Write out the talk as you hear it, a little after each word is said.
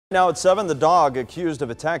Now at 7, the dog accused of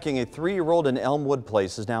attacking a 3-year-old in Elmwood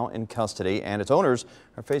Place is now in custody, and its owners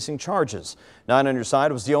are facing charges. 9 on Your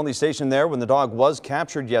Side was the only station there when the dog was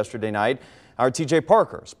captured yesterday night. Our TJ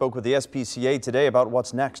Parker spoke with the SPCA today about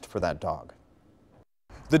what's next for that dog.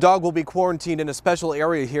 The dog will be quarantined in a special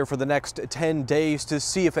area here for the next 10 days to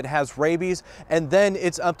see if it has rabies, and then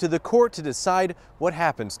it's up to the court to decide what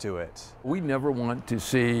happens to it. We never want to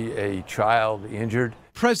see a child injured.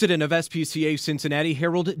 President of SPCA Cincinnati,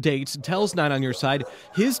 Harold Dates, tells 9 on Your Side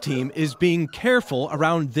his team is being careful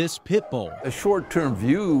around this pit bull. A short-term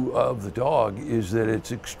view of the dog is that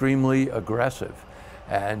it's extremely aggressive,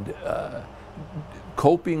 and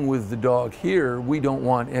coping with the dog here, we don't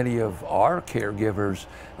want any of our caregivers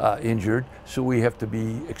injured, so we have to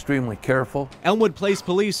be extremely careful. Elmwood Place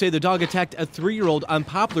police say the dog attacked a 3-year-old on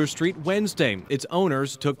Poplar Street Wednesday. Its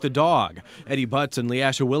owners took the dog. Eddie Butts and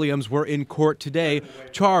Leasha Williams were in court today,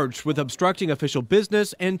 charged with obstructing official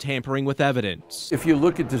business and tampering with evidence. If you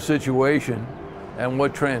look at the situation and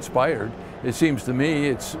what transpired, it seems to me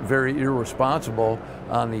it's very irresponsible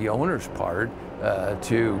on the owner's part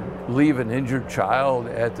to leave an injured child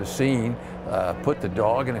at the scene, put the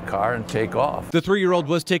dog in a car and take off. The 3-year-old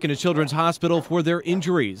was taken to Children's Hospital for their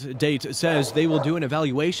injuries. Dates says they will do an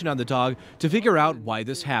evaluation on the dog to figure out why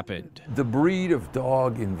this happened. The breed of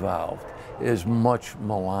dog involved is much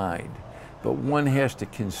maligned, but one has to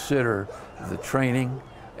consider the training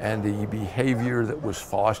and the behavior that was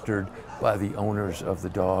fostered by the owners of the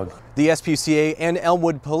dog. The SPCA and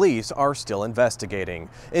Elmwood Police are still investigating.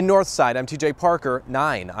 In Northside, I'm TJ Parker,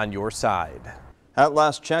 9 on Your Side. At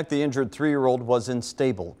last check, the injured 3-year-old was in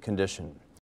stable condition.